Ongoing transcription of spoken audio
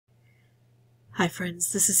Hi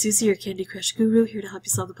friends, this is Suzy, your Candy Crush Guru, here to help you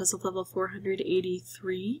solve the puzzle level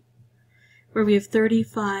 483, where we have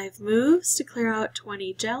 35 moves to clear out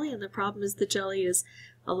 20 jelly, and the problem is the jelly is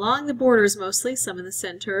along the borders mostly, some in the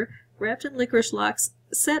center, wrapped in licorice locks,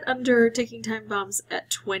 set under ticking time bombs at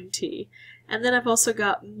 20. And then I've also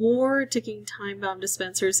got more ticking time bomb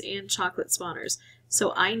dispensers and chocolate spawners,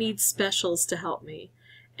 so I need specials to help me.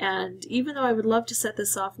 And even though I would love to set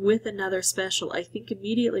this off with another special, I think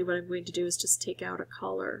immediately what I'm going to do is just take out a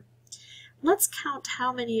color. Let's count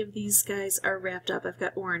how many of these guys are wrapped up. I've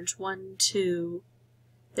got orange, 1, 2,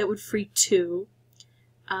 that would free 2.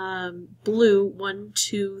 Blue, 1,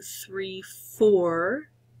 2, 3, 4.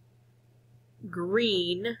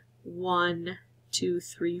 Green, 1, 2,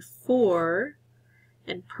 3, 4.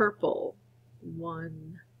 And purple,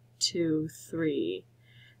 1, 2, 3.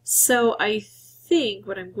 So I think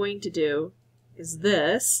what I'm going to do is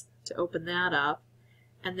this, to open that up,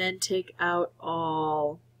 and then take out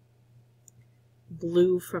all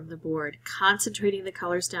blue from the board, concentrating the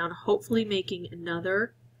colors down, hopefully making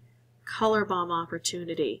another color bomb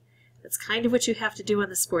opportunity. That's kind of what you have to do on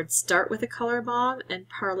this board. Start with a color bomb and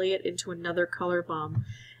parlay it into another color bomb.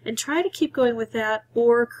 And try to keep going with that,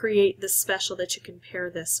 or create the special that you can pair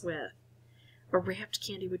this with. A wrapped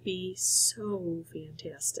candy would be so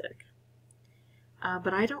fantastic.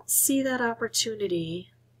 But I don't see that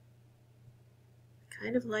opportunity.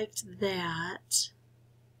 Kind of liked that.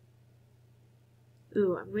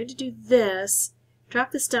 Ooh, I'm going to do this.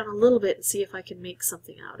 Drop this down a little bit and see if I can make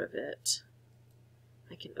something out of it.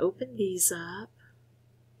 I can open these up.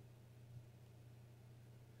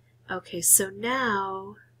 Okay, so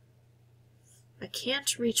now I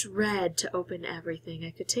can't reach red to open everything.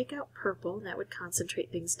 I could take out purple, and that would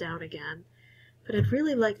concentrate things down again. But I'd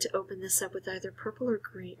really like to open this up with either purple or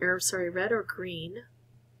green, or sorry, red or green.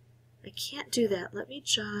 I can't do that. Let me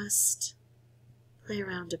just play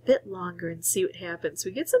around a bit longer and see what happens.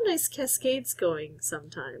 We get some nice cascades going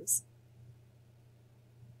sometimes.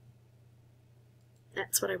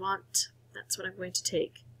 That's what I want. That's what I'm going to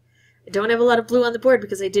take. I don't have a lot of blue on the board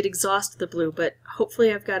because I did exhaust the blue, but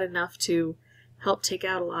hopefully I've got enough to help take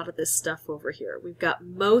out a lot of this stuff over here. We've got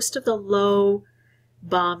most of the low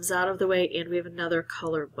bombs out of the way, and we have another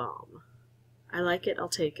color bomb. I like it, I'll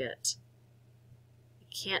take it. I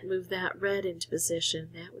can't move that red into position.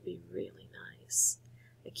 That would be really nice.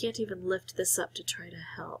 I can't even lift this up to try to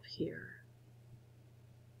help here.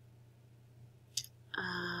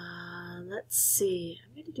 Let's see.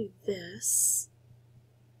 I'm going to do this.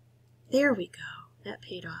 There we go. That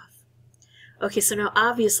paid off. Okay, so now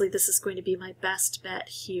obviously this is going to be my best bet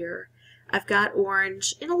here. I've got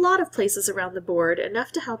orange in a lot of places around the board,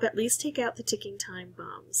 enough to help at least take out the ticking time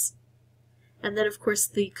bombs. And then of course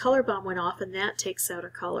the color bomb went off, and that takes out a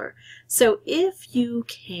color. So if you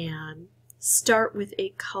can start with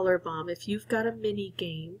a color bomb, if you've got a mini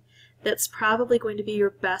game, that's probably going to be your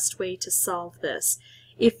best way to solve this.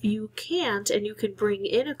 If you can't, and you can bring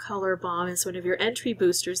in a color bomb as one of your entry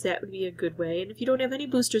boosters, that would be a good way. And if you don't have any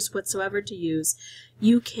boosters whatsoever to use,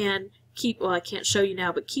 you can keep, well, I can't show you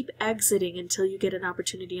now, but keep exiting until you get an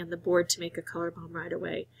opportunity on the board to make a color bomb right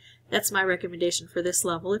away. That's my recommendation for this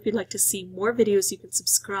level. If you'd like to see more videos, you can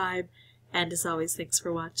subscribe. And as always, thanks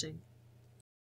for watching.